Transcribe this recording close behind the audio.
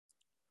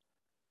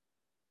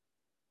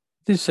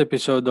This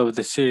episode of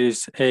the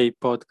Series A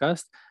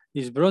podcast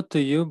is brought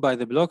to you by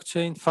the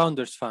Blockchain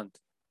Founders Fund.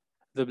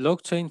 The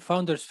Blockchain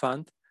Founders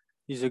Fund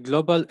is a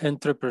global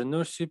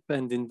entrepreneurship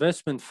and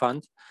investment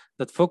fund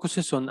that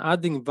focuses on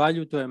adding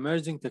value to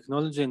emerging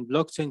technology and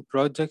blockchain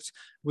projects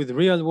with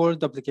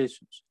real-world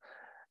applications.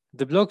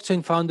 The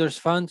Blockchain Founders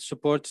Fund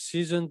supports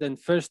seasoned and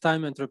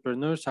first-time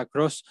entrepreneurs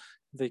across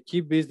the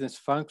key business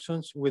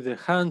functions with a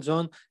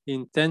hands-on,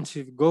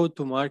 intensive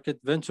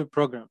go-to-market venture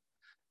program.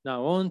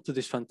 Now on to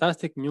this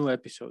fantastic new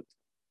episode.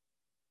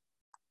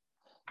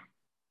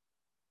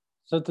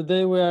 So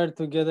today we are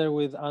together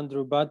with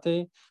Andrew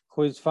Batey,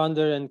 who is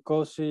founder and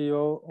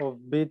co-CEO of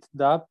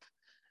BitDApp,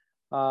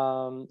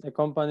 a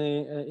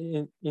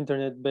company,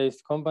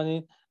 internet-based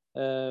company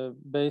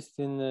based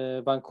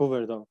in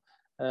Vancouver, though.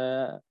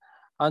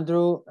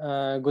 Andrew,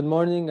 good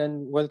morning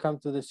and welcome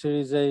to the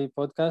Series A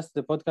podcast,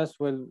 the podcast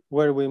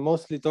where we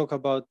mostly talk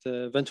about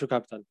venture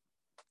capital.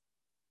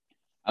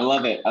 I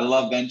love it. I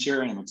love venture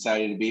and I'm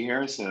excited to be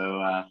here.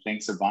 So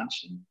thanks a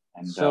bunch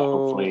and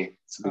hopefully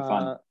it's will be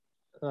fun.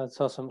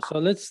 That's awesome. So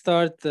let's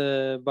start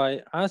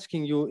by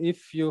asking you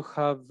if you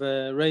have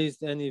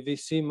raised any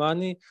VC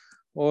money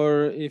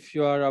or if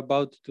you are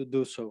about to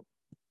do so.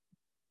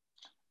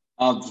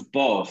 Of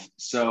both.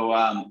 So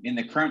in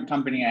the current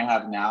company I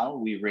have now,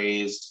 we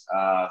raised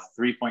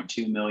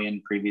 3.2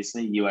 million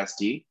previously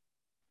USD.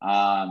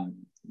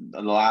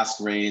 The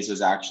last raise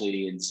was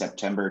actually in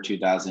September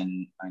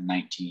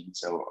 2019,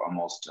 so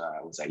almost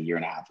it was a year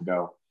and a half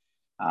ago.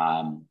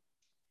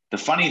 The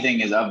funny thing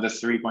is, of the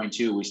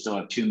 3.2, we still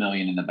have 2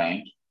 million in the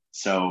bank,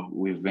 so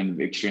we've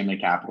been extremely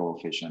capital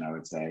efficient, I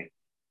would say.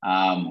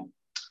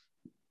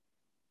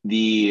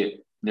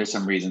 There's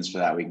some reasons for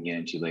that we can get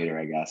into later,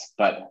 I guess.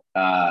 But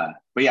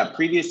yeah,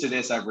 previous to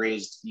this, I've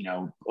raised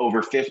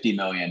over 50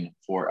 million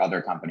for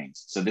other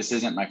companies. So this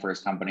isn't my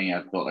first company.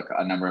 I've built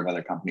a number of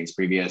other companies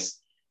previous.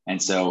 And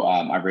so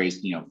I've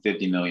raised,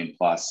 50 million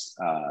plus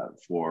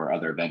for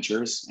other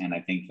ventures. And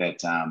I think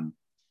that,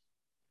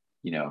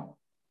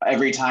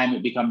 every time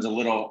it becomes a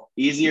little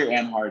easier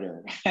and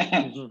harder.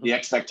 The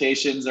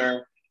expectations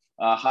are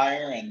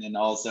higher. And then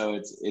also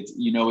it's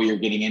what you're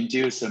getting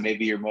into. So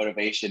maybe your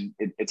motivation,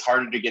 it's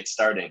harder to get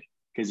started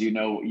because you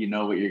know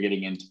what you're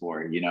getting into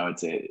for.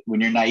 When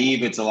you're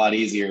naive, it's a lot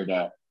easier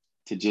to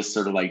just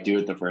sort of like do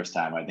it the first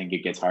time. I think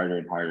it gets harder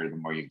and harder the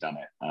more you've done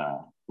it a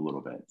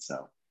little bit.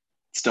 So.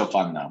 Still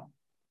fun though.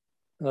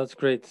 That's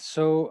great.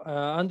 So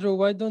Andrew,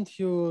 why don't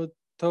you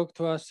talk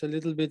to us a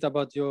little bit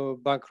about your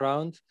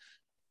background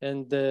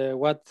and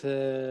what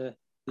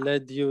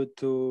led you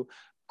to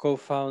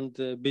co-found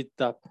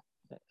BitDApp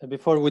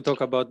before we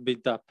talk about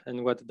BitDApp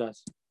and what it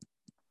does?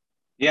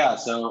 Yeah,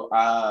 so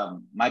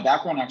my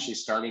background actually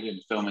started in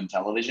film and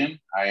television.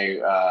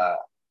 A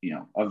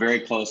very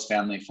close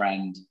family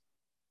friend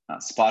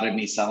spotted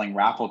me selling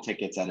raffle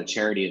tickets at a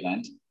charity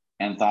event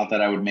and thought that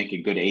I would make a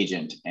good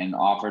agent and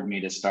offered me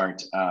to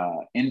start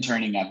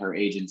interning at her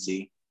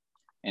agency.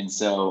 And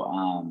so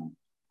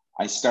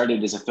I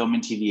started as a film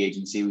and TV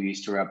agency. We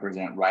used to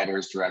represent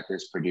writers,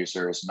 directors,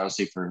 producers,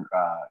 mostly for,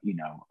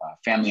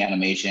 family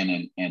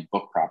animation and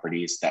book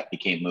properties that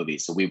became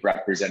movies. So we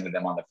represented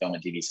them on the film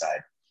and TV side.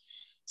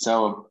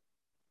 So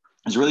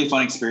it was a really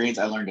fun experience.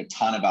 I learned a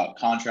ton about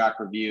contract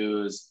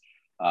reviews,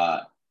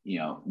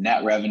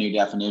 net revenue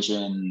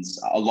definitions,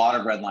 a lot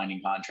of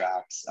redlining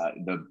contracts.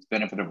 The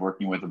benefit of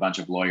working with a bunch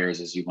of lawyers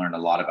is you learn a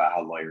lot about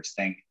how lawyers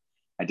think.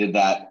 I did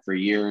that for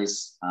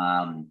years.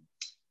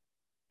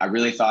 I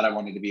really thought I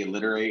wanted to be a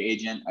literary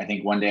agent. I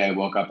think one day I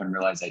woke up and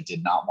realized I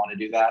did not want to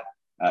do that.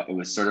 It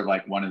was sort of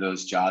like one of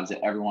those jobs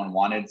that everyone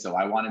wanted, so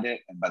I wanted it.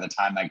 And by the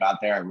time I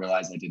got there, I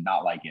realized I did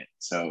not like it.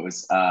 So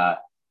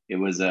it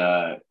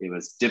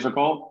was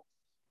difficult.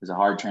 It was a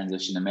hard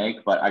transition to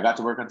make, but I got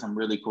to work on some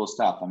really cool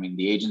stuff. I mean,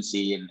 the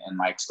agency and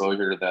my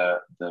exposure to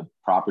the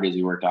properties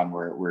we worked on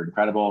were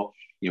incredible.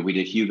 We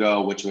did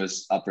Hugo, which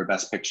was up for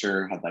Best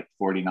Picture, had like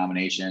 40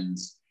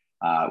 nominations.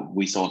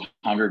 We sold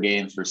Hunger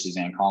Games for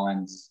Suzanne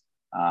Collins.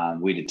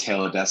 We did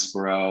Tale of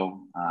Despero.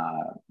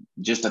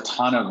 Just a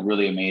ton of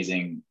really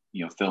amazing,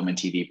 film and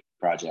TV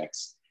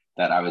projects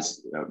that I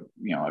was,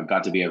 I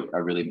got to be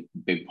a really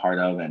big part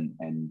of.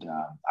 And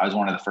I was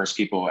one of the first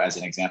people, as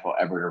an example,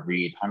 ever to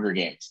read Hunger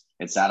Games.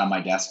 It sat on my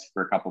desk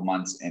for a couple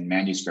months in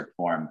manuscript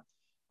form.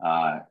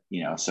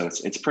 So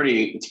it's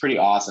pretty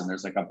awesome.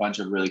 There's like a bunch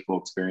of really cool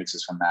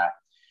experiences from that.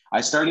 I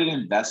started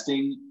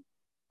investing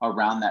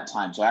around that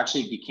time. So I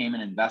actually became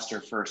an investor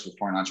first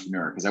before an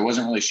entrepreneur because I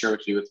wasn't really sure what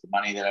to do with the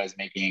money that I was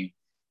making.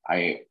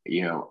 I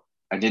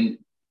didn't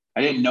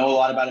know a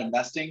lot about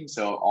investing.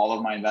 So all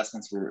of my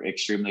investments were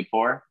extremely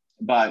poor,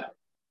 but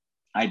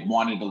I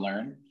wanted to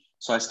learn.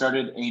 So I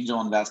started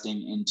angel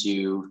investing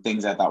into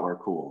things I thought were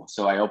cool.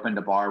 So I opened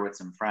a bar with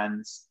some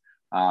friends.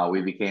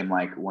 We became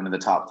like one of the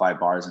top 5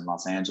 bars in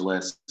Los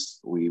Angeles.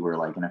 We were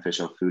like an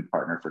official food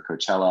partner for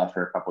Coachella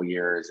for a couple of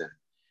years. And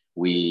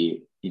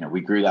we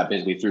grew that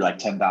business. We threw like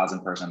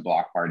 10,000 person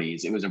block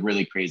parties. It was a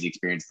really crazy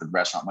experience. The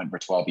restaurant went for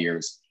 12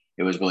 years.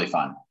 It was really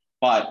fun,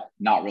 but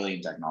not really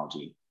in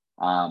technology.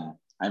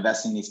 I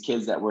invested in these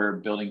kids that were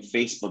building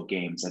Facebook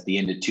games at the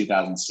end of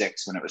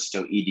 2006 when it was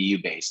still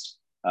EDU based,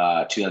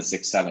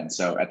 2006-07.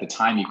 So at the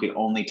time, you could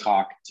only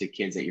talk to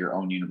kids at your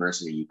own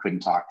university. You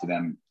couldn't talk to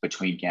them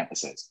between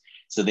campuses.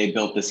 So they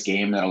built this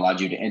game that allowed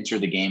you to enter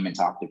the game and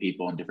talk to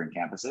people in different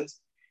campuses.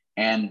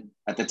 And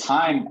at the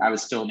time, I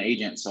was still an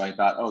agent. So I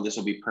thought, oh, this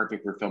will be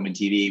perfect for film and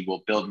TV.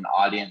 We'll build an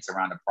audience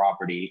around a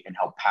property and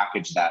help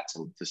package that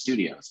to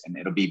studios. And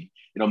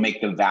it'll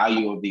make the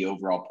value of the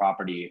overall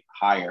property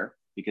higher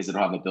because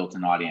it'll have a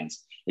built-in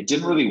audience. It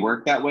didn't really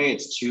work that way.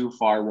 It's too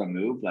far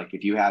removed. Like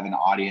if you have an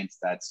audience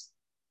that's,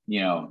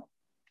 a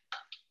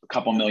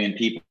couple million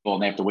people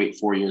and they have to wait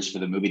 4 years for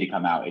the movie to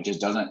come out, it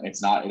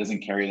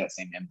doesn't carry that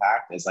same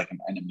impact as like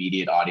an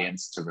immediate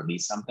audience to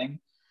release something.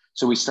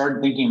 So we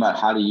started thinking about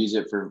how to use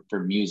it for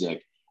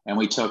music. And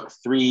we took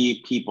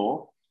 3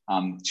 people.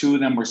 2 of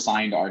them were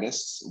signed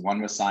artists.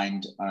 One was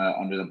signed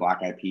under the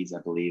Black Eyed Peas,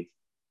 I believe.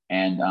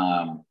 And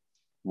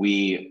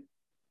we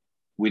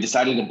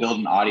decided to build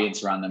an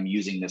audience around them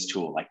using this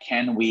tool. Like,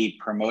 can we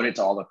promote it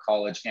to all the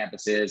college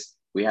campuses?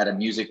 We had a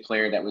music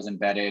player that was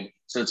embedded.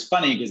 So it's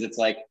funny because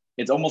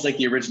it's almost like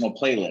the original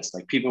playlist.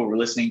 Like people were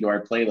listening to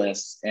our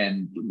playlists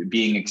and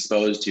being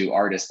exposed to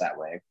artists that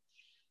way.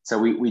 So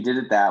we did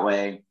it that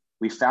way.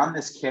 We found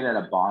this kid at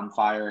a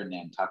bonfire in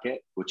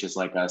Nantucket, which is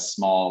like a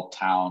small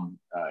town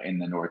in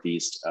the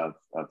northeast of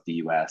the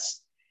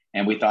US.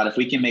 And we thought if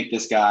we can make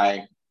this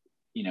guy,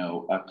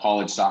 a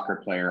college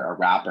soccer player, a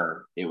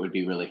rapper, it would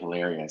be really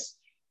hilarious.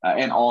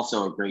 And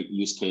also a great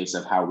use case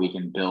of how we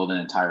can build an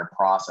entire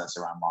process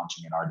around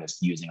launching an artist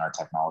using our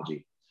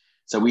technology.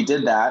 So we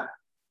did that.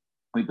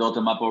 We built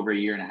him up over a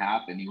year and a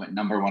half, and he went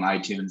 #1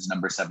 iTunes,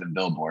 #7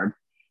 Billboard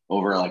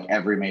over like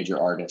every major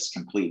artist,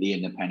 completely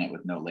independent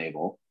with no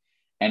label.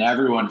 And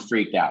everyone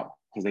freaked out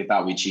because they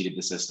thought we cheated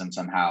the system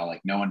somehow.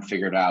 Like no one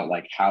figured out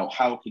like how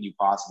can you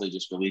possibly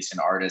just release an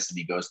artist and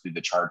he goes through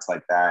the charts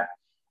like that.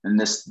 And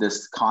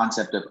this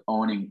concept of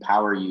owning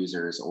power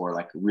users or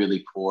like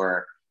really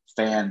core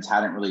fans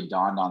hadn't really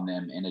dawned on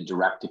them in a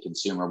direct to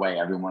consumer way.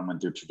 Everyone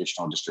went through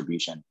traditional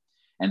distribution.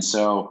 And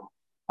so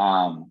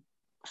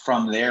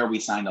from there, we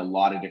signed a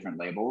lot of different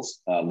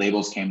labels.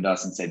 Labels came to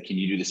us and said, can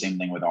you do the same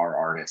thing with our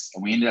artists?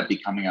 And we ended up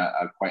becoming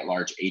a quite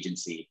large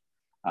agency,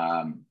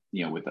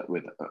 with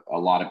a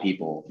lot of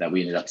people that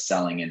we ended up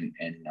selling in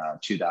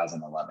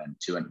 2011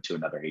 to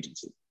another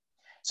agency.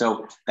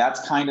 So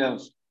that's kind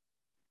of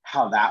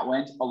how that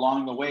went.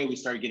 Along the way, we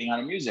started getting out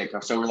of music.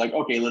 So we're like,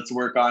 okay, let's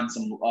work on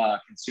some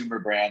consumer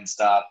brand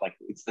stuff. Like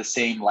it's the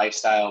same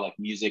lifestyle, like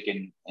music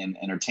and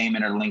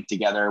entertainment are linked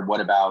together. What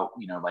about,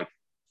 like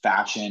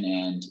fashion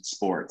and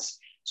sports?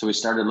 So we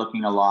started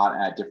looking a lot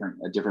at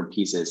different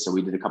pieces. So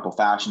we did a couple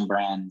fashion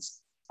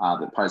brands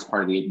as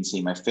part of the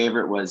agency. My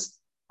favorite was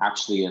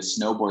actually a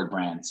snowboard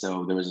brand.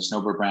 So there was a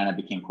snowboard brand I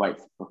became quite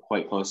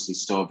close to,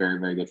 still a very,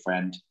 very good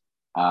friend.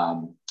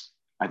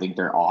 I think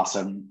they're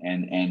awesome,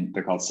 and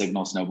they're called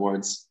Signal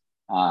Snowboards.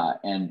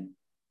 And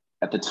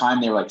at the time,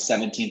 they were like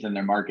 17th in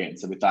their market. And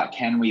so we thought,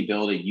 can we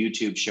build a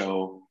YouTube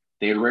show?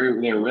 They were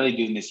really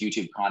doing this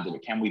YouTube content,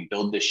 but can we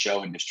build this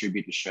show and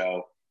distribute the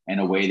show in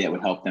a way that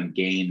would help them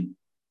gain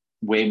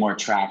way more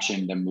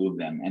traction to move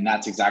them? And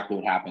that's exactly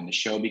what happened. The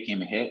show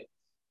became a hit.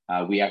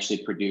 We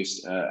actually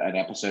produced an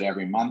episode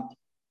every month,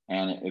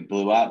 and it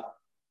blew up.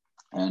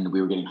 And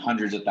we were getting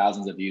hundreds of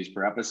thousands of views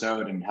per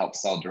episode and helped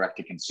sell direct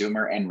to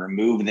consumer and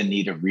remove the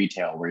need of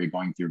retail where you're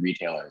going through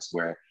retailers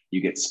where you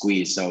get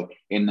squeezed. So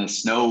in the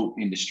snow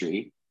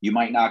industry, you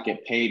might not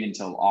get paid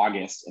until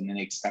August, and then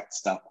they expect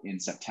stuff in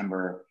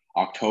September,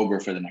 October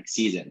for the next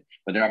season,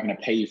 but they're not going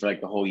to pay you for like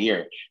the whole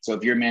year. So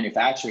if you're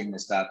manufacturing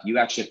this stuff, you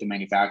actually have to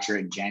manufacture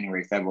it in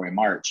January, February,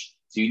 March.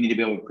 So you need to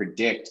be able to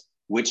predict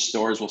which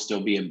stores will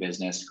still be in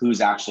business,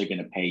 who's actually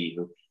going to pay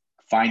you,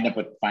 find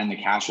the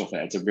cash flow for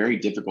that. It's a very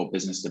difficult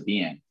business to be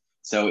in.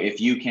 So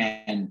if you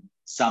can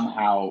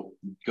somehow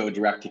go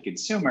direct to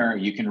consumer,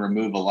 you can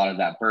remove a lot of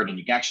that burden.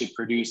 You can actually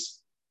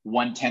produce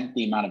 1/10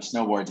 the amount of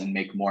snowboards and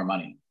make more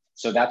money.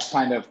 So that's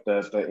kind of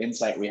the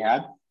insight we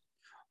had.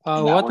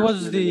 What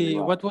was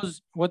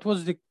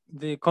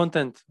the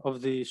content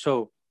of the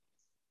show?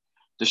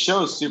 The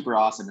show is super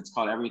awesome. It's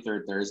called Every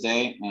Third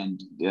Thursday,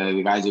 and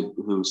the guys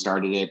who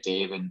started it,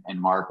 Dave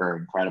and Mark, are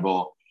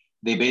incredible.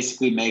 They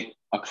basically make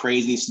a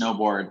crazy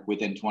snowboard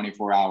within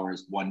 24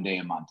 hours, 1 day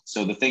a month.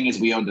 So the thing is,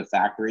 we owned the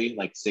factory,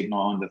 like Signal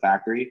owned the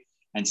factory.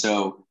 And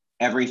so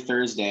every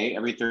third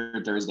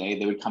Thursday,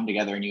 they would come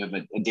together and you have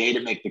a day to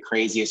make the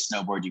craziest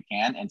snowboard you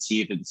can and see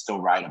if it's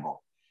still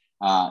rideable.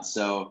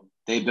 So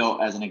they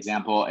built, as an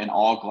example, an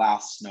all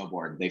glass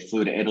snowboard. They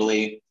flew to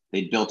Italy.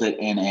 They built it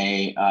in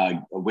a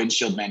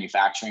windshield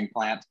manufacturing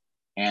plant,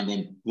 and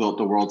they built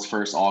the world's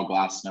first all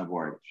glass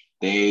snowboard.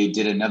 They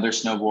did another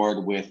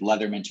snowboard with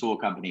Leatherman Tool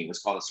Company. It was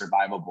called a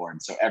survival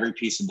board. So every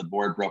piece of the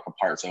board broke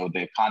apart. So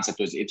the concept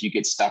was, if you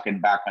get stuck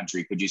in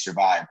backcountry, could you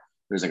survive?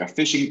 There's like a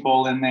fishing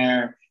pole in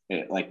there.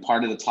 Like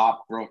part of the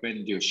top broke in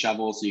into a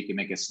shovel so you can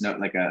make a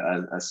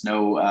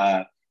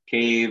snow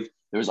cave.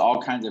 There was all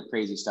kinds of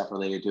crazy stuff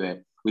related to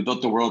it. We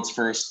built the world's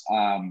first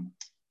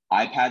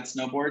iPad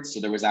snowboards. So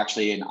there was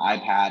actually an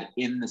iPad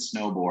in the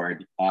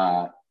snowboard.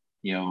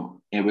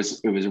 It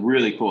was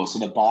really cool. So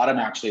the bottom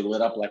actually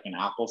lit up like an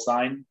Apple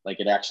sign. Like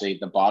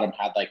the bottom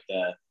had like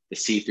the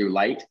see-through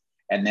light.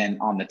 And then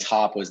on the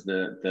top was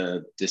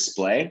the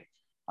display.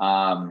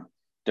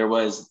 There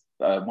was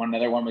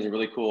another one was a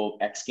really cool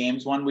X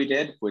Games one we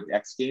did with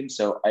X Games.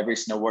 So every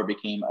snowboard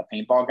became a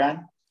paintball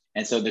gun.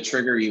 And so the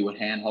trigger you would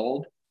hand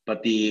hold,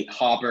 but the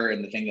hopper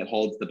and the thing that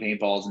holds the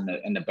paintballs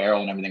and the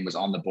barrel and everything was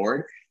on the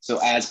board. So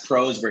as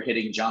pros were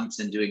hitting jumps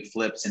and doing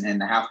flips and in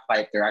the half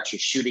pipe, they're actually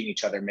shooting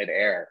each other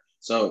midair.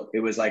 So it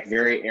was like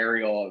very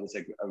aerial.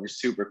 It was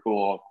super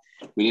cool.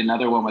 We did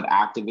another one with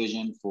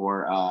Activision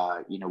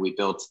for, we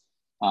built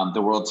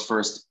the world's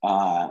first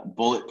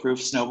bulletproof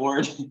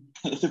snowboard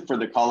for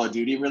the Call of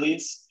Duty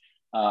release.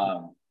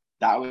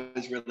 That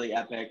was really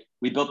epic.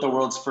 We built the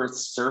world's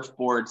first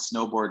surfboard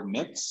snowboard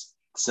mix.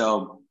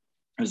 So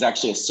it was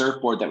actually a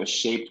surfboard that was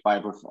shaped by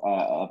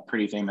a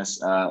pretty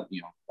famous,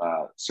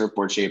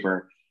 surfboard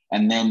shaper.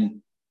 And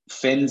then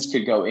fins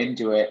could go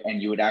into it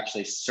and you would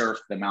actually surf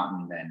the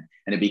mountain then.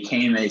 And it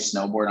became a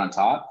snowboard on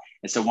top.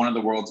 And so one of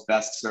the world's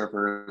best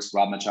surfers,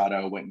 Rob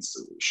Machado, went and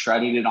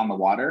shredded it on the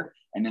water.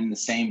 And then the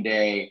same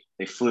day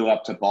they flew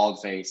up to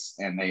Baldface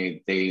and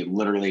they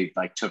literally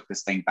like took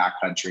this thing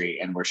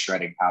backcountry and were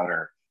shredding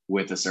powder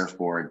with a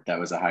surfboard that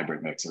was a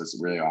hybrid mix. It was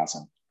really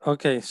awesome.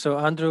 Okay, so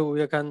Andrew,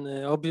 we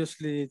can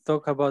obviously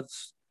talk about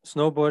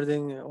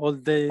snowboarding all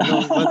day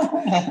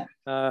long,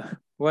 but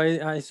why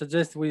I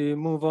suggest we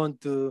move on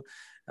to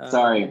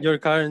your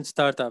current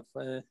startup.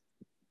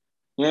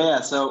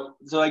 Yeah. So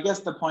I guess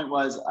the point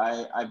was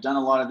I've done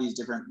a lot of these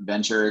different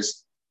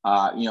ventures.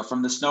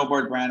 From the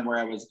snowboard brand where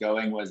I was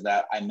going was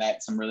that I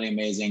met some really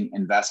amazing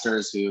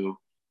investors who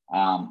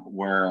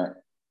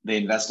they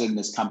invested in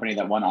this company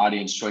that won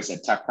Audience Choice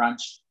at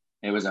TechCrunch.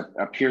 It was a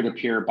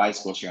peer-to-peer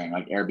bicycle sharing,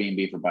 like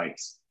Airbnb for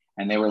bikes.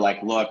 And they were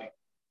like, look,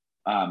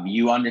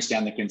 you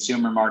understand the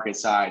consumer market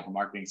side, the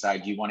marketing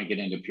side, you want to get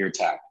into pure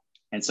tech.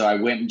 And so I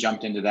went and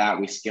jumped into that.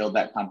 We scaled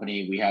that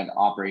company. We had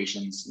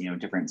operations,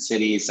 different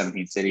cities,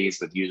 17 cities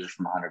with users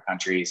from 100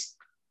 countries.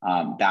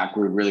 That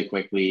grew really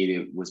quickly.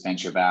 It was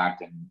venture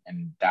backed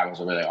and that was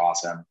really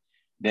awesome.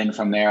 Then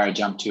from there, I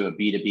jumped to a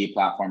B2B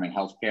platform in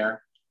healthcare.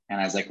 And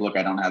I was like, look,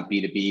 I don't have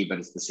B2B, but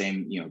it's the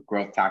same,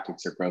 growth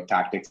tactics.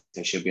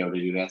 I should be able to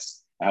do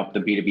this. I helped the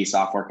B2B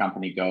software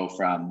company go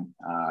from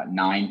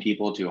 9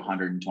 people to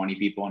 120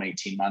 people in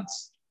 18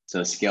 months.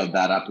 So scaled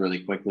that up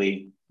really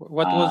quickly.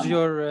 What was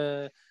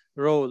your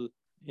role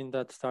in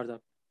that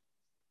startup?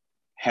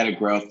 Head of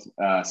growth,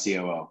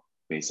 COO,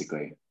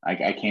 basically.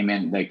 I came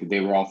in, like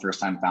they were all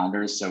first-time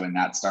founders. So in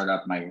that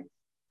startup,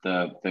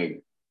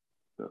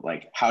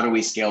 how do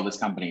we scale this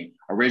company?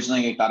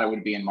 Originally, I thought it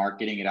would be in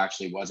marketing. It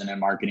actually wasn't in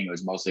marketing. It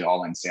was mostly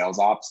all in sales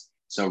ops.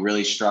 So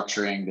really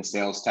structuring the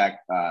sales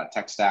tech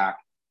stack,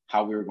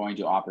 how we were going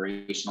to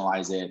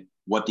operationalize it,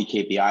 what the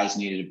KPIs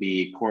needed to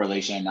be,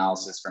 correlation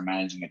analysis for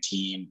managing a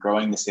team,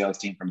 growing the sales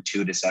team from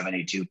 2 to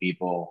 72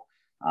 people,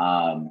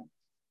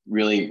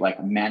 really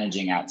like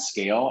managing at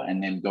scale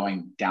and then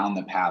going down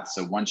the path.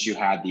 So once you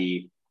had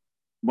the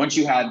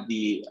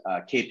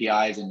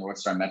KPIs and North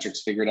Star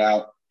metrics figured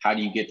out, how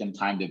do you get them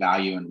time to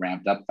value and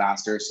ramped up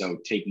faster? So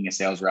taking a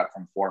sales rep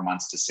from 4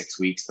 months to 6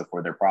 weeks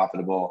before they're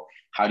profitable.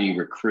 How do you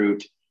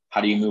recruit? How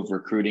do you move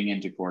recruiting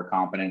into core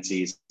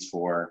competencies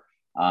for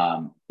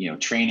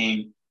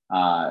training?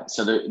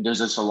 So there's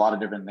just a lot of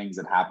different things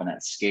that happen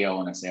at scale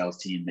in a sales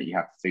team that you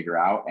have to figure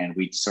out. And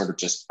we sort of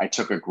I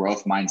took a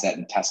growth mindset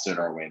and tested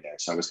our way there.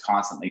 So I was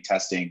constantly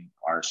testing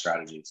our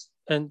strategies.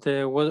 And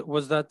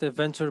was that a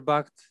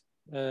venture-backed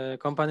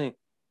company?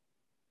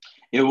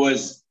 It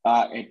was.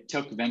 It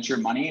took venture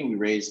money. We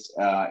raised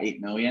 8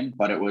 million,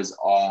 but it was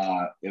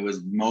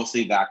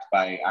mostly backed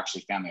by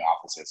actually family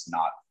offices,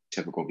 not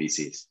typical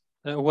VCs.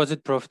 Was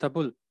it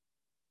profitable?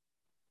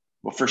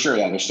 Well, for sure.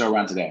 Yeah, they're still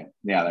around today.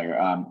 Yeah,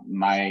 they're.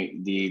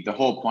 The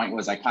whole point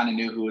was I kind of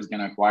knew who was going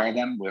to acquire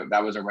them.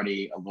 That was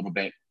already a little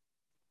bit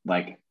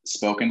like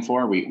spoken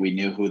for. We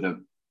knew who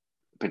the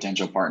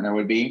potential partner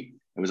would be.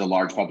 It was a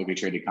large publicly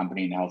traded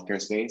company in the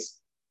healthcare space.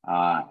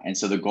 And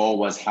so the goal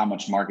was how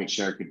much market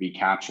share could be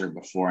captured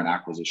before an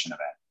acquisition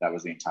event. That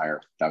was the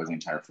entire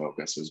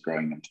focus, was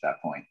growing them to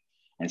that point.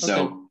 And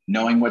so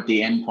knowing what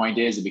the end point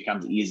is, it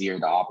becomes easier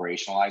to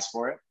operationalize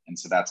for it. And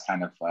so that's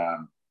kind of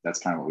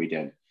what we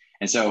did.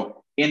 And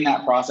so in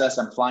that process,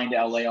 I'm flying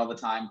to LA all the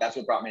time. That's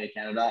what brought me to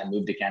Canada. I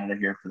moved to Canada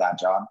here for that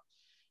job.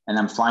 And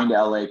I'm flying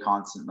to LA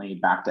constantly,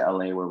 back to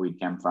LA where we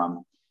came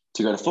from,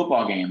 to go to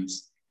football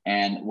games.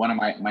 And one of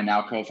my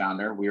now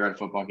co-founder, we were at a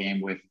football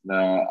game with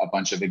a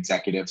bunch of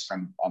executives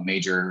from a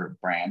major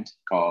brand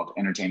called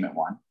Entertainment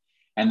One.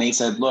 And they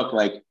said, look,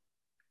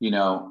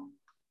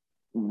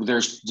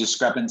 there's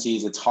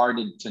discrepancies. It's hard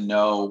to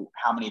know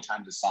how many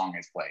times a song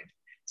is played.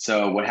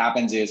 So what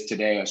happens is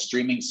today a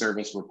streaming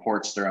service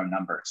reports their own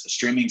numbers. A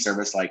streaming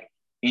service, like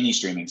any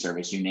streaming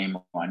service, you name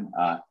one,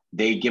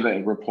 they give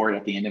a report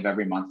at the end of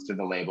every month to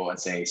the label and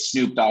say,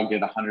 Snoop Dogg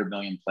did 100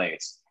 million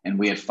plays and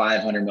we had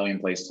 500 million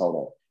plays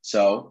total.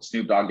 So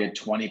Snoop Dogg did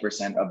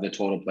 20% of the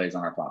total plays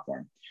on our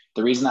platform.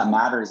 The reason that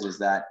matters is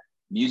that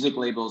music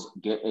labels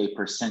get a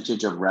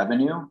percentage of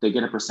revenue. They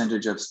get a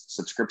percentage of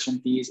subscription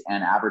fees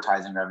and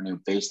advertising revenue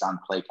based on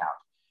play count.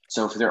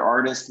 So if their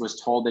artist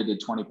was told they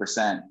did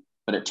 20%,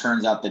 but it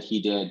turns out that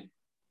he did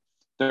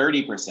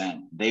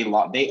 30%,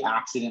 they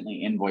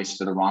accidentally invoiced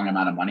for the wrong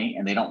amount of money,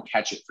 and they don't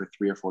catch it for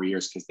 3 or 4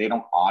 years because they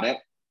don't audit.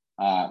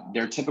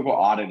 Their typical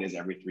audit is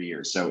every 3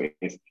 years. So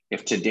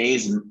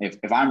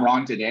if I'm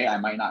wrong today, I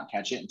might not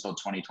catch it until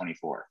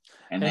 2024,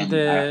 and then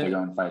I have to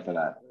go and fight for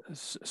that.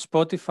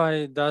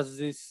 Spotify does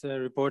this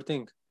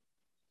reporting.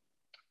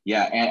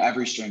 Yeah, and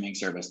every streaming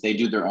service, they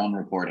do their own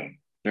reporting.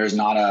 There's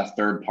not a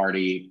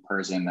third-party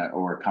person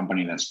or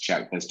company that's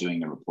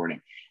doing the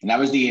reporting. And that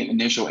was the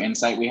initial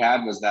insight we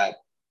had, was that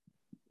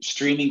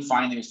streaming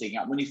finally was taking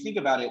out. When you think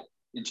about it,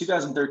 in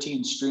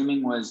 2013,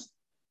 streaming was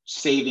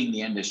saving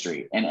the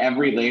industry, and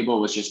every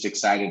label was just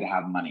excited to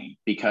have money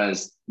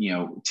because,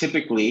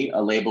 typically a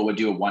label would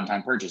do a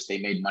one-time purchase. They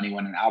made money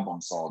when an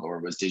album sold or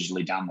was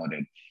digitally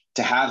downloaded.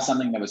 To have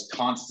something that was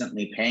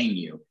constantly paying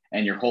you,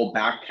 and your whole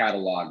back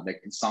catalog, the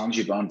songs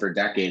you've owned for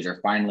decades, are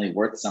finally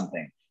worth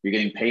something. You're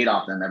getting paid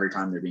off them every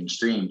time they're being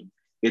streamed.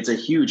 It's a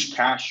huge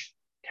cash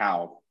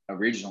cow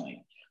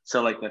originally.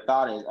 So like the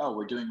thought is, oh,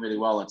 we're doing really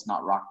well, let's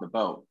not rock the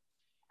boat.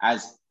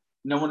 As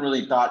no one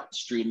really thought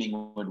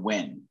streaming would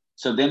win.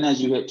 So then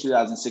as you hit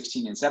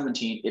 2016 and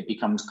 17, it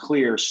becomes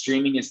clear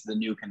streaming is the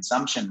new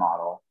consumption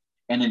model,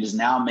 and it is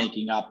now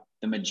making up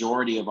the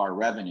majority of our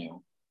revenue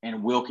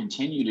and will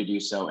continue to do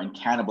so and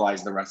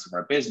cannibalize the rest of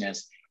our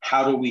business.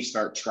 How do we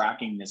start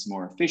tracking this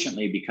more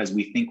efficiently? Because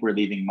we think we're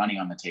leaving money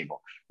on the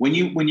table. When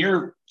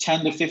you're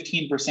 10 to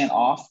 15%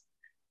 off,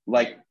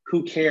 like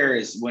who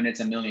cares when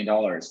it's $1 million?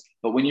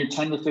 But when you're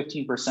 10 to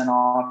 15%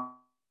 off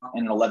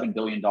and an $11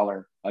 billion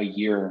a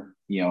year,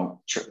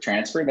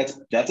 transfer, that's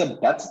 $1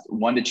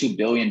 to $2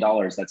 billion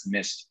that's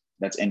missed.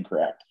 That's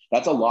incorrect.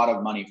 That's a lot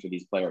of money for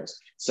these players.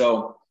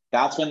 So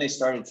that's when they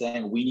started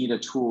saying, we need a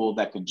tool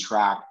that can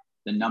track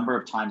the number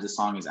of times a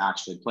song is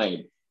actually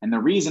played. And the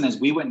reason is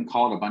we went and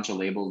called a bunch of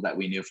labels that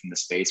we knew from the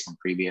space from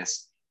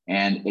previous.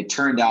 And it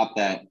turned out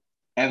that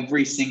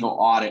every single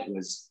audit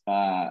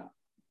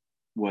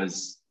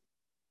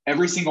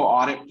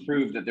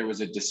proved that there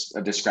was a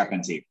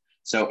discrepancy.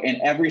 So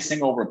in every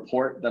single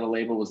report that a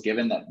label was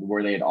given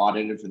where they had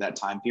audited for that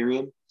time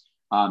period,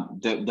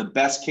 the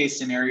best case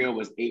scenario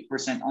was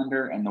 8%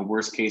 under, and the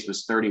worst case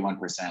was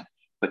 31%.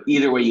 But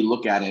either way you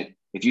look at it,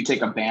 if you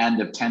take a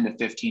band of 10 to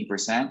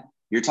 15%,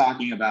 you're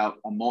talking about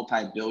a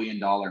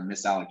multi-billion-dollar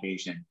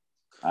misallocation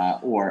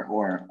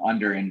or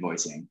under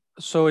invoicing.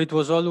 So it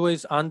was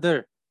always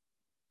under?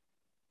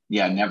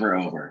 Yeah, never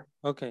over.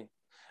 Okay.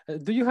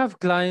 Do you have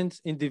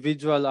clients,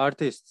 individual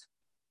artists?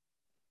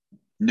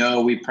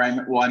 No,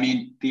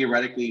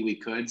 theoretically we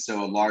could.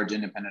 So a large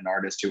independent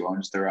artist who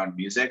owns their own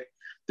music.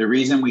 The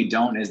reason we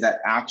don't is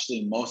that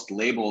actually most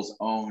labels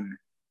own.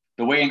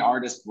 The way an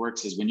artist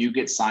works is when you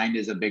get signed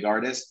as a big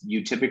artist,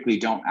 you typically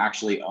don't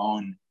actually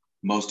own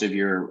most of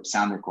your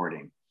sound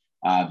recording.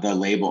 The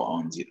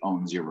label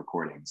owns your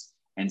recordings.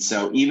 And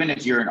so even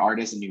if you're an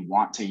artist and you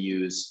want to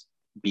use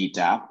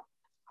BeatDAP,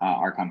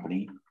 our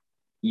company,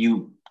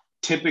 you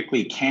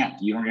typically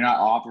can't. You're not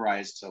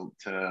authorized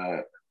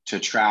to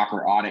track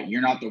or audit.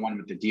 You're not the one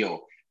with the deal.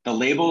 The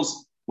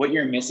labels, what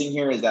you're missing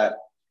here is that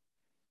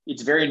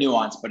it's very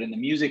nuanced, but in the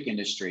music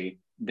industry,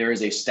 there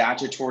is a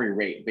statutory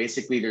rate.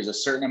 Basically, there's a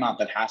certain amount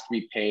that has to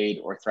be paid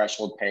or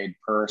threshold paid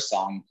per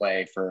song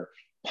play for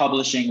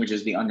publishing, which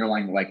is the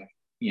underlying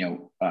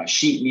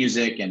sheet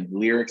music and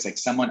lyrics. Like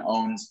someone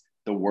owns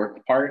the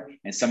work part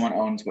and someone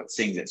owns what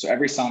sings it. So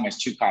every song has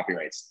two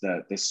copyrights,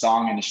 the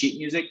song and the sheet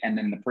music, and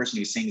then the person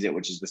who sings it,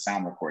 which is the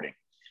sound recording.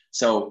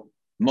 So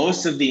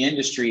most of the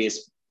industry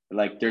is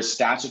like there's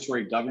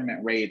statutory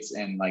government rates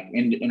and like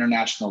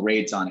international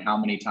rates on how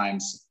many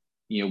times,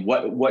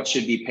 what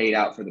should be paid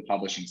out for the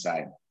publishing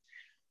side.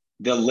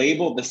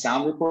 The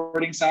sound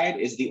recording side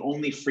is the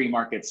only free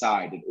market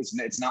side.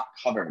 It's not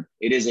covered.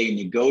 It is a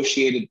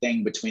negotiated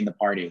thing between the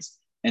parties.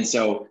 And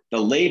so the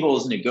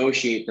labels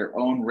negotiate their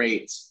own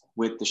rates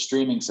with the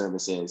streaming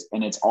services,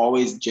 and it's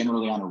always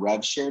generally on a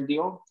rev share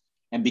deal.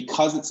 And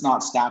because it's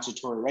not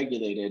statutory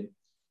regulated,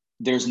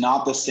 there's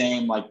not the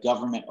same like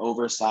government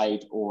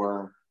oversight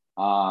or,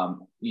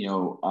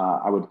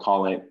 I would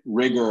call it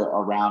rigor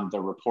around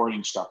the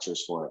reporting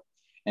structures for it.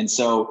 And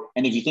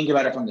if you think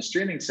about it from the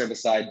streaming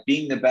service side,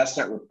 being the best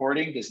at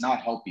reporting does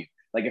not help you.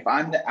 Like if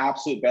I'm the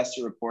absolute best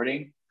at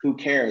reporting, who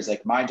cares?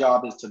 Like my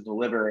job is to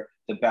deliver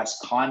the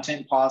best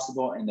content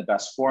possible in the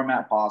best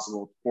format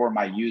possible for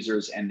my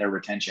users and their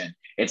retention.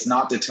 It's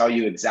not to tell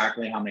you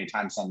exactly how many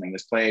times something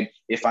is played.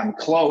 If I'm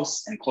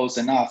close and close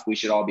enough, we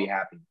should all be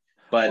happy.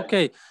 But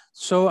okay,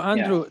 so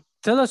Andrew,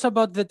 tell us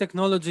about the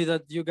technology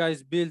that you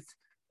guys built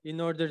in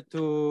order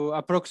to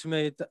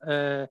approximate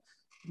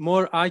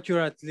more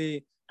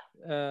accurately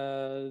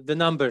the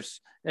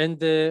numbers,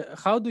 and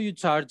how do you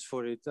charge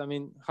for it? I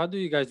mean, how do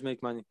you guys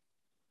make money?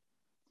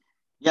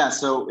 Yeah,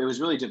 so it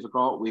was really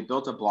difficult. We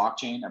built a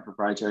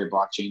proprietary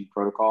blockchain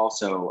protocol.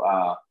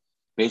 So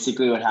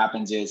basically what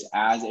happens is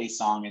as a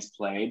song is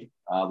played,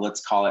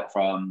 let's call it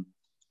from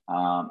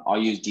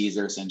I'll use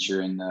Deezer since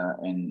you're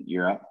in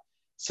Europe.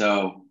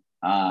 So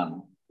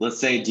let's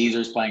say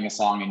Deezer's playing a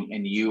song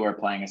and you are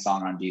playing a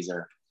song on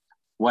Deezer.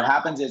 What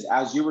happens is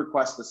as you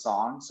request the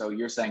song, so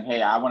you're saying,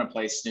 hey, I want to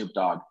play Snoop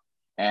Dogg,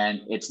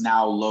 and it's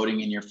now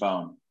loading in your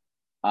phone.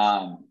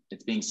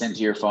 It's being sent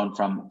to your phone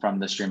from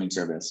the streaming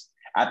service.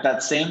 At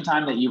that same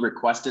time that you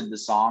requested the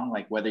song,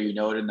 like whether you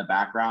know it in the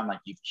background,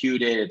 like you've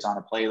queued it, it's on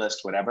a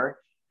playlist, whatever,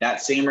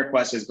 that same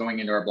request is going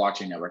into our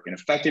blockchain network. And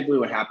effectively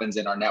what happens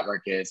in our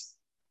network is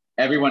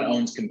everyone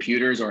owns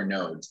computers or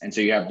nodes. And so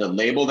you have the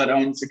label that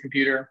owns the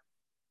computer,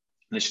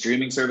 the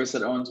streaming service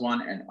that owns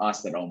one, and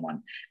us that own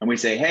one. And we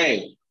say,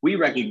 hey, we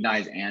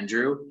recognize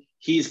Andrew.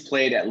 He's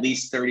played at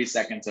least 30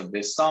 seconds of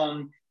this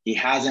song. He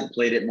hasn't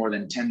played it more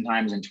than 10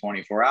 times in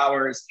 24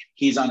 hours.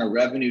 He's on a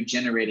revenue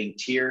generating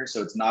tier.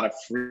 So it's not a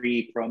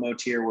free promo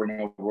tier where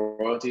no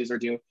royalties are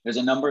due. There's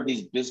a number of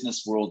these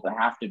business rules that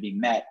have to be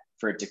met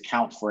for it to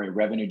count for a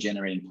revenue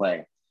generating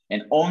play.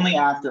 And only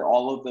after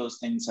all of those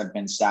things have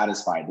been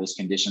satisfied, those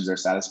conditions are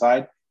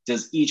satisfied,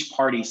 does each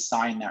party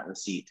sign that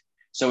receipt.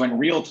 So in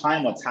real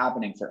time, what's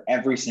happening for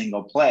every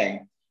single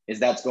play is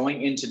that's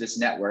going into this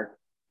network.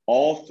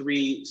 All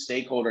three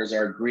stakeholders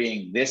are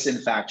agreeing this, in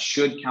fact,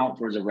 should count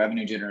towards a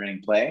revenue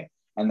generating play,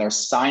 and they're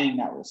signing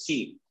that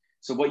receipt.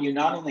 So what you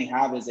not only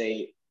have is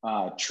a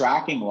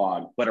tracking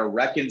log, but a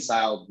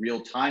reconciled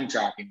real-time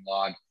tracking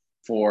log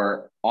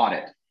for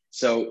audit.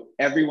 So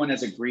everyone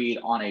has agreed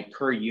on a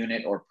per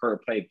unit or per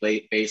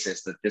play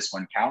basis that this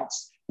one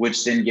counts,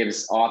 which then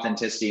gives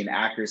authenticity and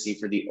accuracy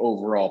for the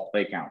overall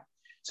play count.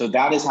 So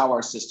that is how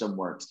our system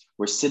works.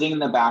 We're sitting in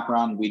the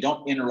background. We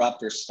don't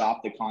interrupt or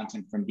stop the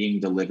content from being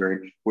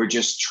delivered. We're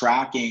just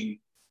tracking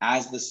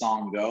as the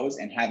song goes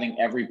and having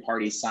every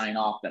party sign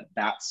off that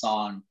that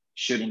song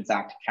should in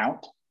fact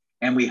count.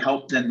 And we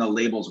help then the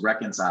labels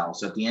reconcile.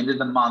 So at the end of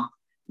the month,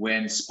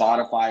 when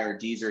Spotify or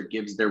Deezer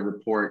gives their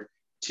report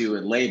to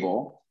a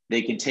label,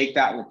 they can take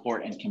that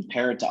report and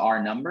compare it to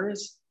our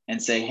numbers and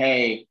say,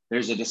 hey,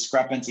 there's a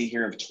discrepancy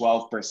here of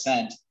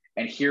 12%.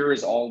 And here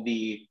is all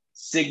the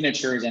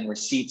signatures and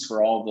receipts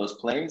for all of those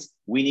plays.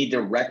 We need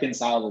to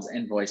reconcile those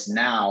invoice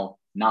now,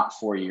 not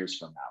 4 years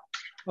from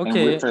now.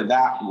 Okay. And for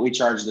that, we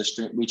charge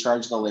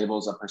the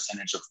labels a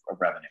percentage of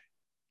revenue.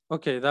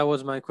 Okay, that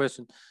was my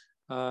question.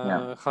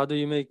 How do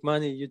you make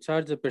money? You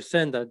charge a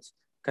percentage.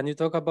 Can you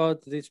talk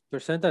about this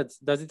percentage?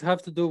 Does it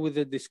have to do with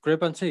the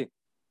discrepancy?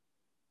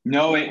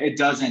 No, it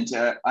doesn't.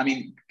 I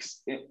mean,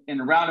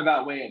 in a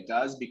roundabout way, it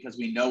does, because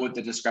we know what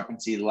the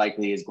discrepancy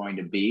likely is going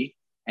to be.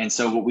 And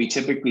so what we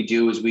typically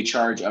do is we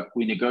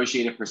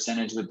negotiate a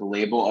percentage with the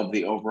label of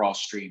the overall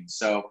stream.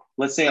 So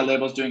let's say a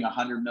label is doing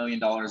 $100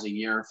 million a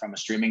year from a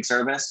streaming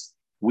service.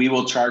 We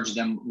will charge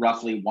them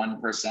roughly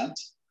 1%,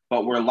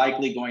 but we're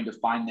likely going to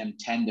find them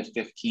 10 to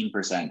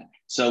 15%.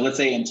 So let's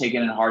say, and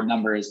taking in hard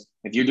numbers,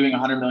 if you're doing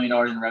 $100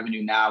 million in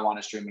revenue now on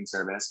a streaming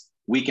service,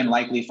 we can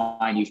likely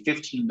find you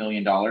 $15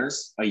 million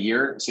a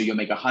year. So you'll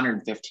make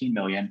 $115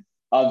 million,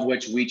 of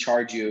which we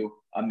charge you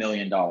 $1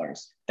 million.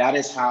 That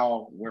is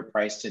how we're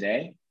priced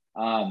today.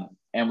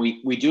 And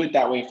we do it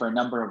that way for a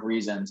number of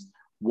reasons.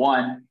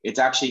 One, it's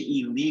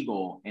actually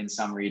illegal in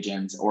some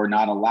regions or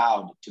not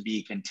allowed to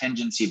be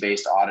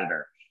contingency-based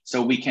auditor.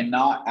 So we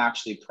cannot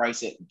actually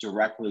price it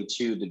directly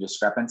to the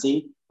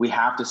discrepancy. We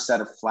have to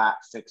set a flat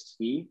fixed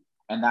fee,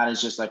 and that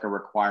is just like a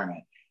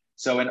requirement.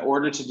 So in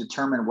order to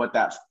determine what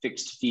that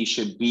fixed fee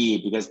should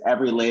be, because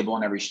every label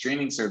and every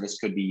streaming service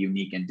could be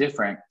unique and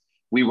different,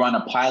 we run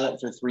a pilot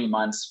for 3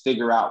 months,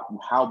 figure out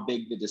how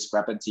big the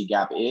discrepancy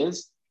gap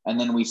is, and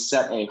then we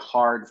set a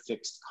hard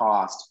fixed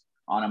cost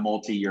on a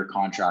multi-year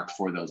contract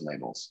for those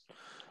labels.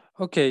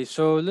 Okay,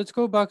 so let's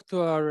go back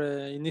to our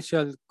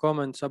initial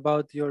comments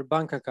about your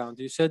bank account.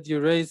 You said you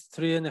raised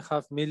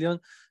 3.5 million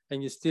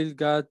and you still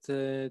got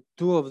 2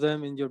 of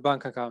them in your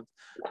bank account.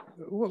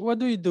 What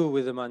do you do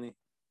with the money?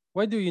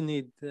 Why do you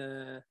need,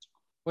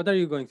 what are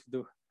you going to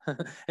do?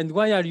 And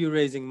why are you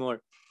raising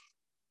more?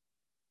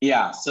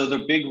 Yeah, so the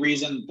big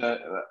reason,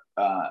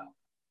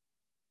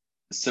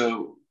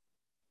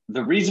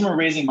 the reason we're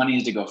raising money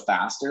is to go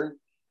faster.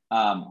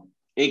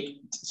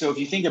 So if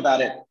you think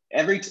about it,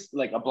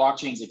 like a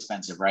blockchain is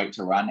expensive, right,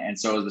 to run, and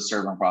so is the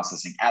server and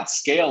processing. At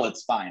scale,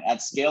 it's fine.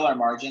 At scale, our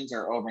margins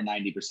are over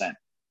 90%.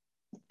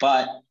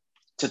 But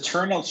to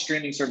turn a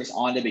streaming service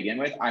on to begin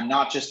with, I'm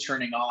not just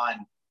turning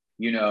on,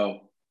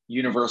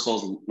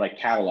 Universal's like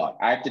catalog.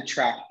 I have to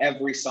track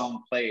every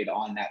song played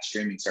on that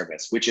streaming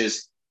service, which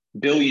is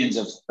billions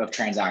of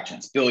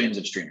transactions, billions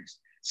of streams.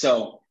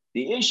 So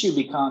the issue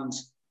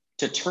becomes,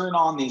 to turn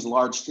on these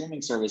large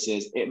streaming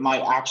services, it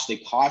might actually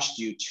cost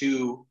you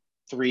 2,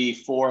 3,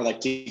 4, like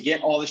to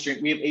get all the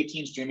stream. We have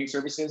 18 streaming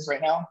services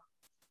right now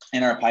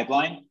in our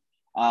pipeline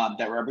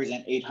that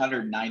represent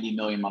 890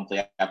 million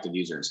monthly active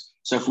users.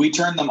 So if we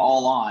turn them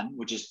all on,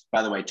 which is,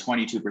 by the way,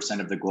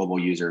 22% of the global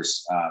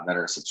users that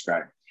are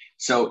subscribed.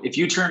 So if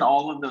you turn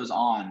all of those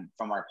on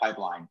from our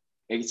pipeline,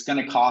 it's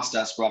going to cost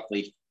us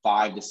roughly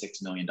 $5 to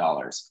 $6 million.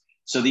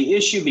 So the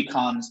issue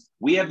becomes,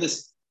 we have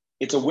this,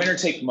 it's a winner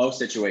take most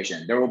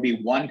situation. There will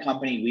be one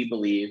company, we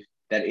believe,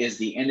 that is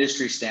the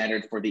industry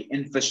standard for the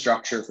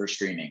infrastructure for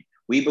streaming.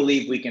 We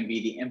believe we can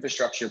be the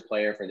infrastructure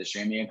player for the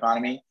streaming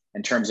economy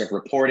in terms of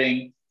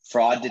reporting,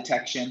 fraud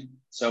detection.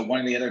 So one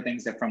of the other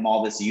things that from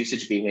all this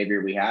usage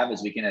behavior we have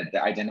is we can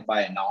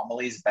identify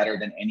anomalies better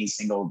than any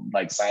single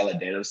like siloed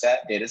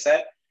data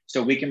set.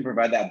 So we can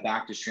provide that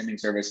back to streaming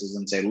services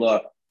and say,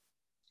 look,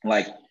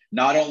 like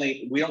not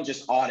only, we don't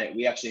just audit,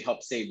 we actually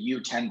help save you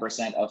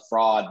 10% of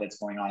fraud that's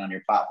going on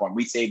your platform.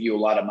 We save you a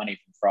lot of money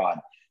from fraud.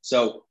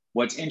 So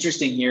what's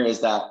interesting here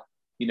is that,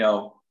 you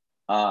know,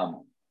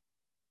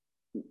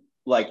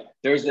 like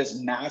there's this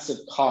massive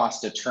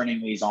cost to turning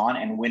these on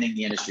and winning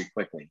the industry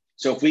quickly.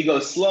 So if we go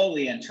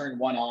slowly and turn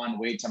one on,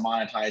 wait to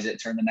monetize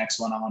it, turn the next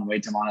one on,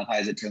 wait to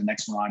monetize it, turn the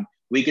next one on,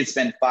 we could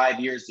spend 5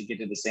 years to get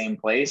to the same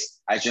place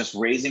as just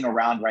raising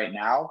around right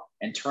now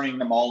and turning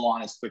them all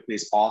on as quickly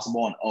as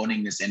possible and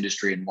owning this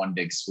industry in one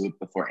big swoop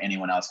before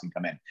anyone else can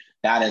come in.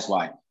 That is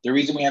why. The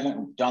reason we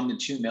haven't done the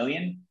 2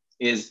 million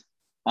is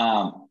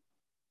on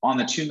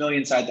the 2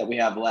 million side that we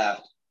have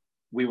left,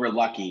 we were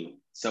lucky.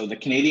 So the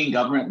Canadian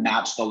government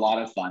matched a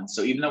lot of funds.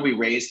 So even though we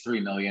raised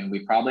 3 million, we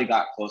probably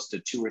got close to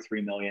 2 or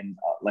 3 million,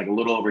 like a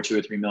little over 2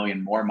 or 3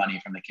 million more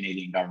money from the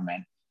Canadian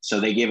government. So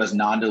they gave us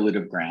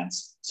non-dilutive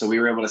grants. So we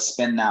were able to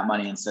spend that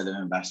money instead of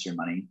investor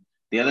money.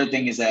 The other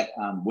thing is that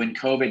when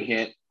COVID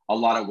hit, a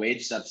lot of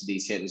wage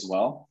subsidies hit as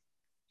well.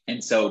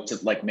 And so to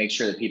like make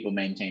sure that people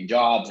maintain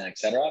jobs and et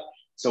cetera.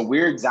 So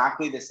we're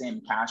exactly the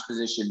same cash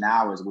position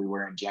now as we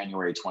were in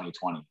January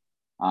 2020,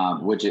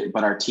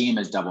 but our team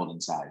has doubled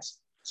in size.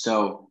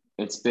 So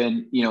it's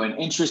been, you know, an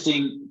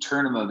interesting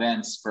turn of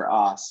events for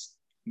us,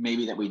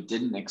 maybe that we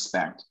didn't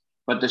expect.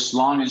 But the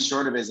long and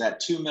short of it is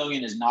that 2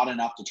 million is not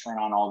enough to turn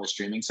on all the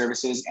streaming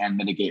services and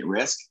mitigate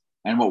risk.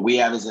 And what we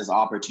have is this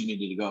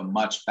opportunity to go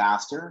much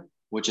faster,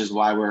 which is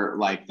why we're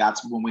like,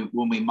 that's when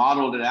we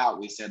modeled it out,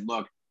 we said,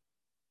 look,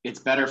 it's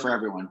better for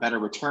everyone, better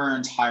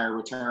returns, higher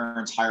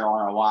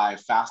ROI,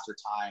 faster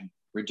time,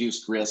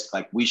 reduced risk.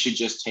 Like we should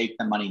just take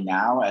the money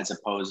now as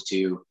opposed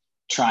to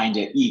trying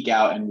to eke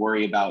out and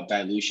worry about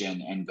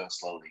dilution and go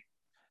slowly.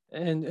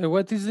 And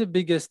what is the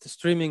biggest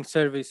streaming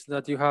service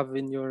that you have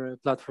in your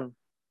platform?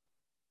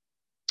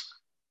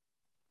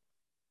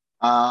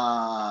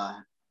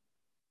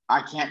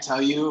 I can't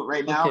tell you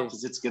right now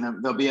because it's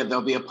there'll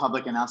be a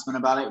public announcement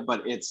about it,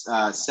 but it's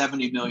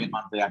 70 million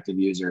monthly active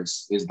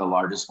users is the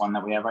largest one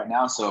that we have right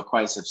now, so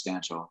quite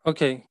substantial.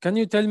 Okay, can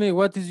you tell me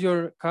what is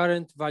your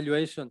current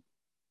valuation?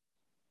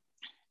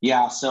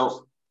 Yeah,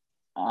 so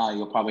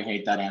you'll probably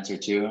hate that answer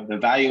too. The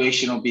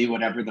valuation will be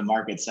whatever the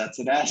market sets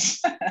it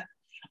as.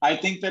 I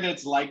think that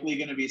it's likely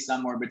going to be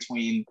somewhere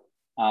between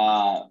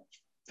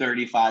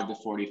 35 to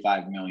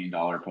 45 million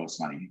dollar post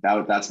money.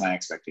 That's my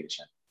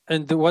expectation.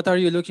 And what are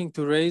you looking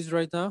to raise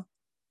right now?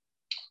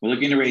 We're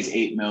looking to raise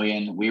 8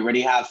 million. We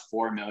already have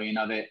 4 million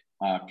of it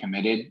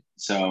committed.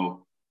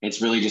 So it's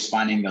really just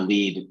finding the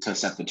lead to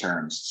set the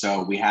terms.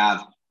 So we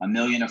have 1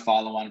 million of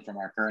follow-on from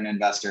our current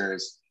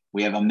investors.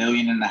 We have 1.5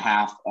 million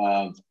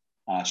of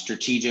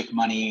strategic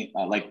money,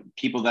 like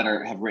people that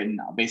have written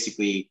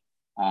basically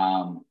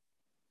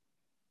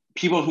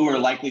people who are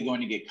likely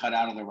going to get cut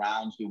out of the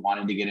round who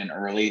wanted to get in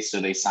early. So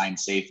they signed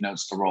safe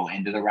notes to roll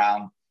into the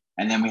round.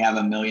 And then we have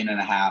 1.5 million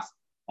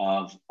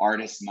of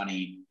artist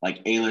money,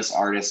 like A-list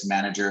artists,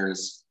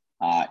 managers,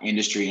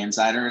 industry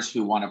insiders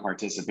who want to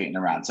participate in the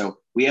round. So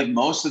we have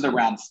most of the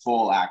round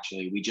full,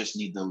 actually. We just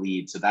need the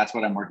lead. So that's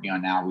what I'm working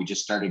on now. We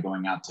just started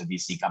going out to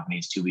VC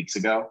companies 2 weeks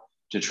ago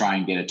to try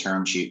and get a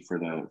term sheet for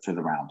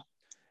the round.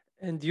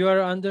 And you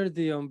are under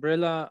the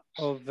umbrella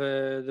of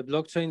the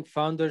Blockchain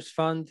Founders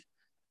Fund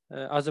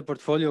as a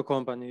portfolio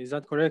company. Is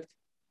that correct?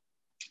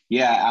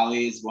 Yeah,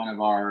 Ali is one of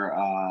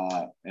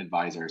our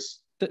advisors.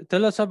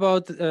 Tell us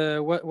about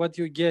what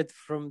you get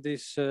from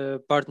this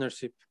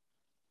partnership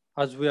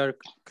as we are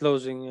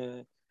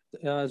closing,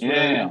 we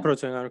are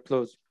approaching our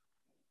close.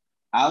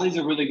 Ali's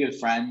a really good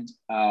friend,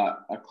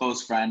 a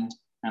close friend.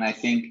 And I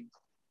think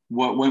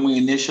when we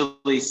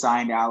initially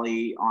signed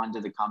Ali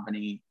onto the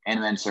company,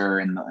 Inventor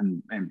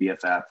and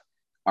BFF,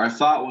 our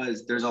thought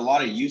was there's a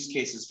lot of use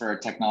cases for our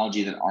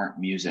technology that aren't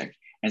music.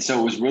 And so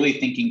it was really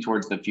thinking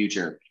towards the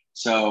future.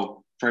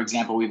 So for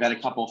example, we've had a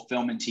couple of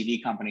film and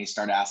TV companies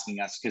start asking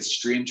us because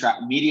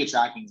media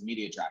tracking is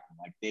media tracking.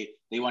 Like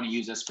they want to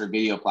use us for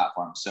video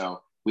platforms.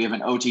 So we have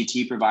an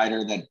OTT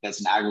provider that's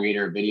an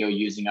aggregator of video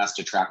using us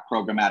to track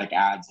programmatic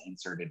ads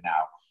inserted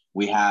now.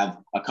 We have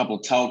a couple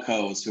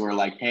telcos who are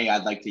like, hey,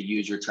 I'd like to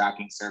use your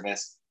tracking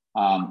service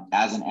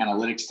as an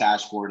analytics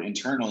dashboard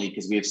internally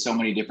because we have so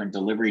many different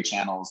delivery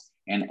channels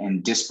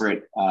and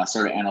disparate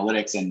sort of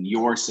analytics, and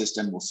your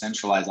system will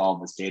centralize all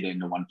of this data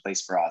into one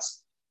place for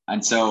us.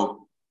 And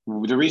so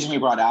the reason we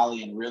brought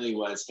Ali in really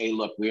was, hey,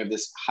 look, we have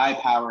this high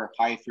power,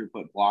 high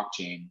throughput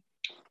blockchain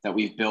that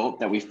we've built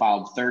that we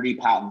filed 30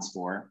 patents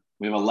for.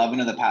 We have 11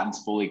 of the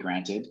patents fully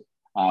granted.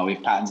 We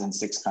have patents in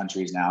 6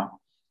 countries now.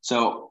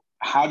 So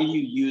how do you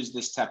use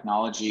this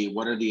technology?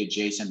 What are the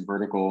adjacent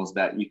verticals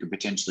that you could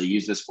potentially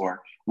use this for?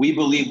 We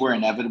believe we're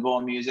inevitable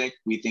in music.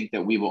 We think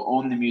that we will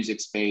own the music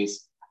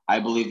space. I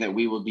believe that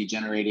we will be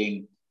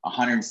generating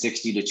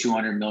 160 to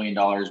 $200 million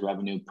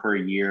revenue per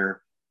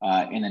year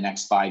in the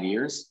next 5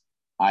 years.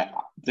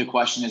 The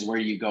question is, where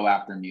do you go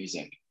after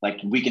music? Like,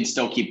 we can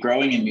still keep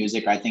growing in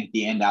music. I think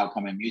the end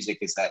outcome in music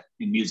is that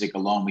in music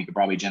alone, we could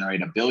probably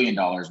generate $1 billion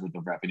worth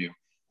of revenue.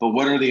 But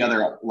what are the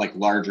other like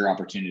larger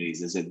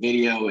opportunities? Is it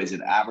video? Is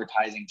it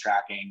advertising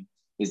tracking?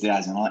 Is it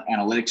as an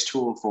analytics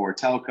tool for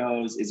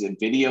telcos? Is it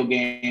video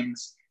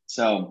games?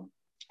 So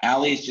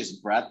Ali's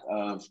just breadth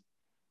of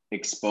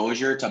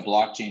exposure to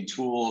blockchain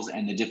tools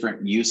and the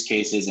different use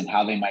cases and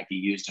how they might be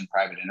used in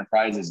private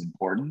enterprise is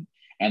important.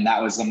 And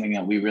that was something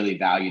that we really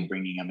valued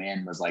bringing him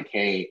in, was like,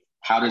 hey,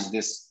 how does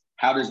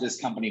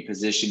this company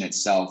position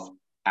itself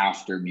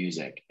after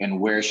music, and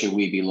where should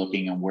we be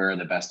looking, and where are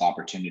the best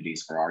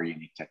opportunities for our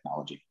unique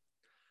technology?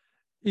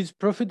 Is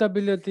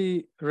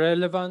profitability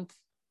relevant,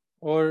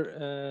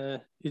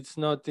 or it's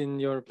not in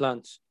your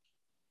plans?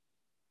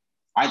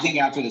 I think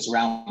after this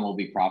round we'll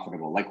be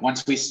profitable. Like,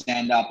 once we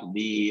stand up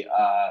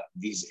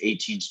these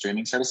 18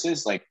 streaming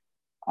services, like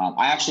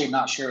I actually am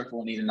not sure if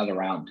we'll need another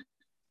round,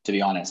 to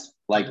be honest.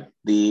 Like,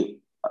 we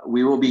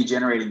will be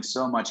generating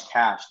so much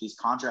cash. These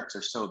contracts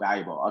are so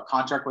valuable. A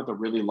contract with a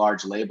really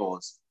large label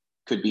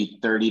could be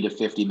 $30 to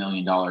 $50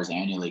 million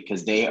annually,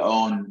 because they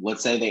own,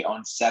 let's say they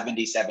own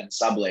 77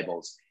 sub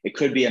labels. It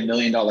could be $1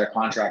 million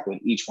contract with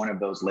each one of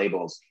those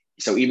labels.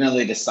 So even though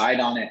they decide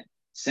on it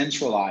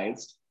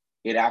centralized,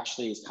 it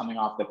actually is coming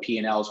off the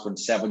P&Ls from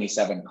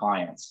 77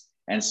 clients.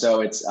 And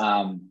so it's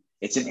an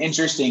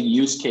interesting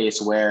use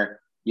case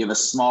where you have a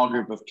small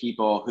group of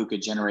people who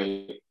could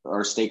generate,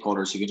 or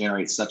stakeholders who could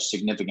generate such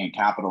significant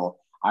capital.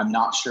 I'm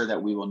not sure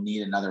that we will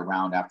need another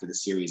round after the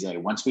Series A.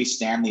 Once we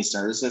stand these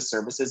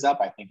services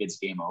up, I think it's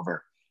game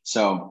over.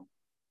 So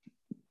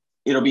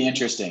it'll be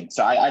interesting.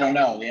 So I don't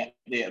know.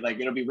 Like,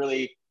 it'll be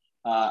really,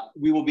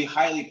 we will be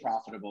highly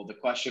profitable. The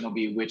question will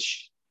be,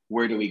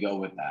 where do we go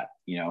with that?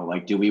 You know,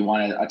 like, do we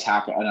want to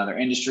attack another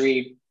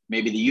industry?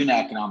 Maybe the unit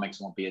economics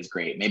won't be as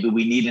great. Maybe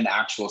we need an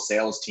actual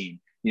sales team.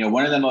 You know,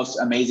 one of the most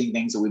amazing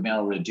things that we've been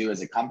able to do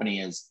as a company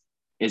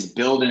is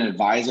build an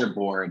advisor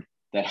board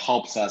that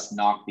helps us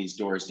knock these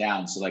doors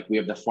down. So, like, we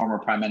have the former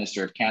Prime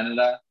Minister of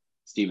Canada,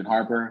 Stephen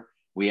Harper.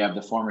 We have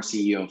the former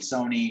CEO of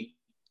Sony.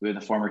 We have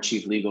the former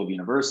Chief Legal of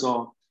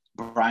Universal,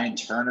 Brian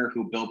Turner,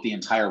 who built the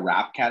entire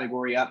rap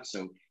category up.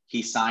 So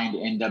he signed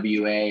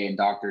NWA and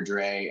Dr.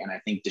 Dre, and I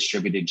think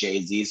distributed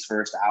Jay-Z's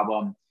first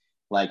album,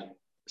 like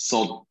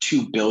sold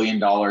 $2 billion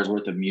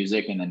worth of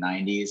music in the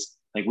 90s.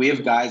 Like, we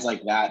have guys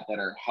like that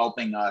are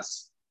helping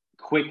us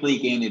quickly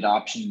gain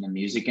adoption in the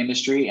music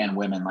industry, and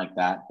women like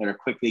that are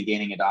quickly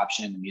gaining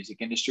adoption in the music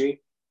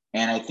industry.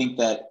 And I think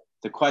that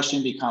the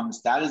question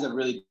becomes, that is a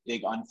really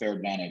big unfair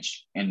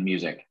advantage in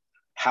music.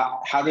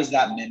 How does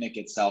that mimic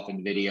itself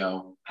in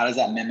video? How does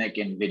that mimic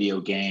in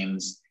video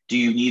games? Do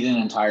you need an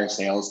entire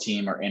sales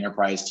team or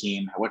enterprise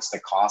team? What's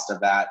the cost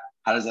of that?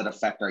 How does that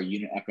affect our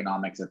unit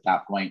economics at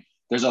that point?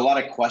 There's a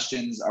lot of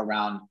questions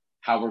around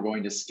how we're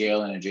going to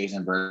scale in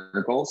adjacent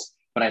verticals.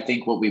 But I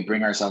think what we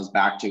bring ourselves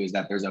back to is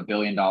that there's $1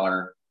 billion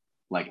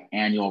like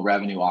annual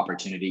revenue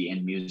opportunity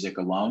in music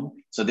alone.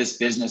 So this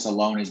business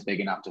alone is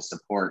big enough to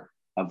support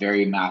a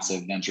very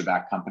massive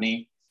venture-backed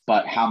company.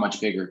 But how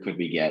much bigger could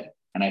we get?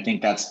 And I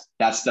think that's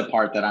the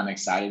part that I'm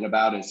excited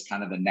about, is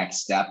kind of the next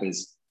step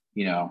is,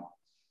 you know,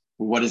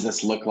 what does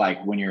this look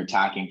like when you're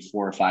attacking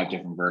 4 or 5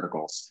 different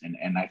verticals?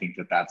 And I think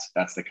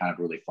that's the kind of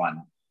really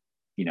fun,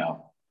 you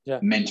know,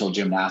 mental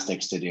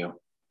gymnastics to do.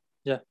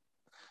 Yeah.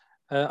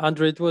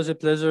 Andrew, it was a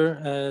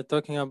pleasure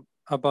talking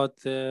about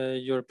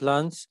your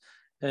plans,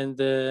 and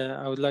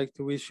I would like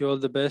to wish you all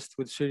the best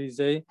with Series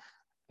A,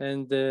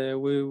 and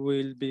we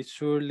will be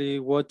surely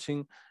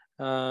watching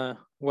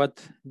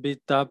what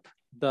BitTap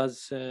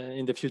does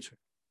in the future.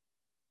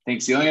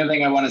 Thanks. The only other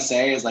thing I want to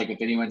say is, like,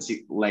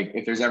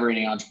 if there's ever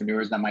any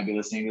entrepreneurs that might be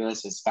listening to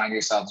this, is find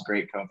yourselves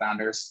great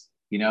co-founders.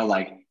 You know,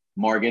 like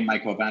Morgan, my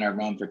co-founder, I've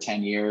known for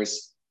 10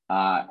 years.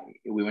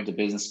 We went to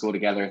business school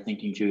together,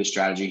 thinking through the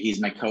strategy.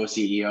 He's my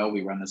co-CEO.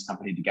 We run this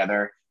company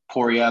together.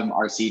 Poria,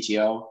 our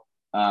CTO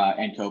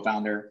and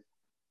co-founder.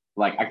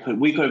 Like,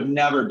 we could have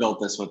never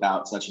built this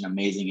without such an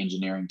amazing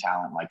engineering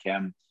talent like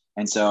him.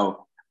 And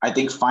so I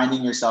think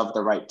finding yourself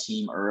the right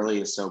team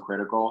early is so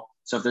critical.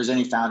 So if there's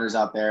any founders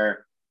out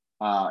there,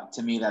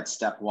 to me, that's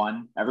step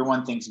one.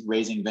 Everyone thinks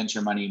raising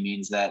venture money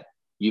means that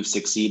you've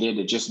succeeded.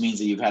 It just means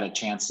that you've had a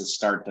chance to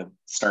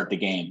start the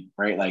game,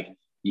 right? Like,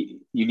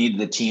 you need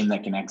the team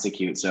that can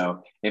execute.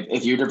 So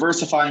if you're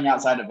diversifying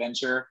outside of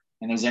venture,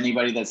 and there's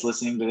anybody that's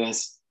listening to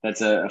this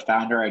that's a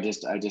founder, I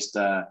just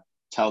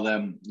tell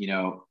them, you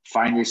know,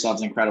 find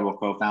yourselves incredible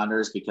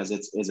co-founders, because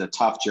it's a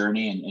tough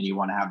journey, and you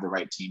want to have the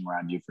right team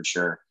around you for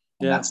sure.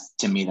 And that's,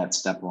 to me, that's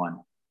step one.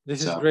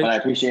 This is great. But I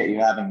appreciate you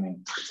having me.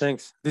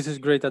 Thanks. This is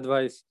great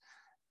advice.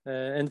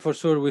 And for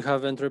sure, we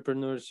have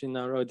entrepreneurs in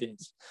our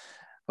audience.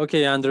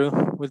 Okay, Andrew,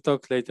 we'll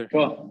talk later.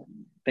 Cool.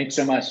 Thanks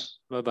so much.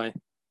 Bye-bye.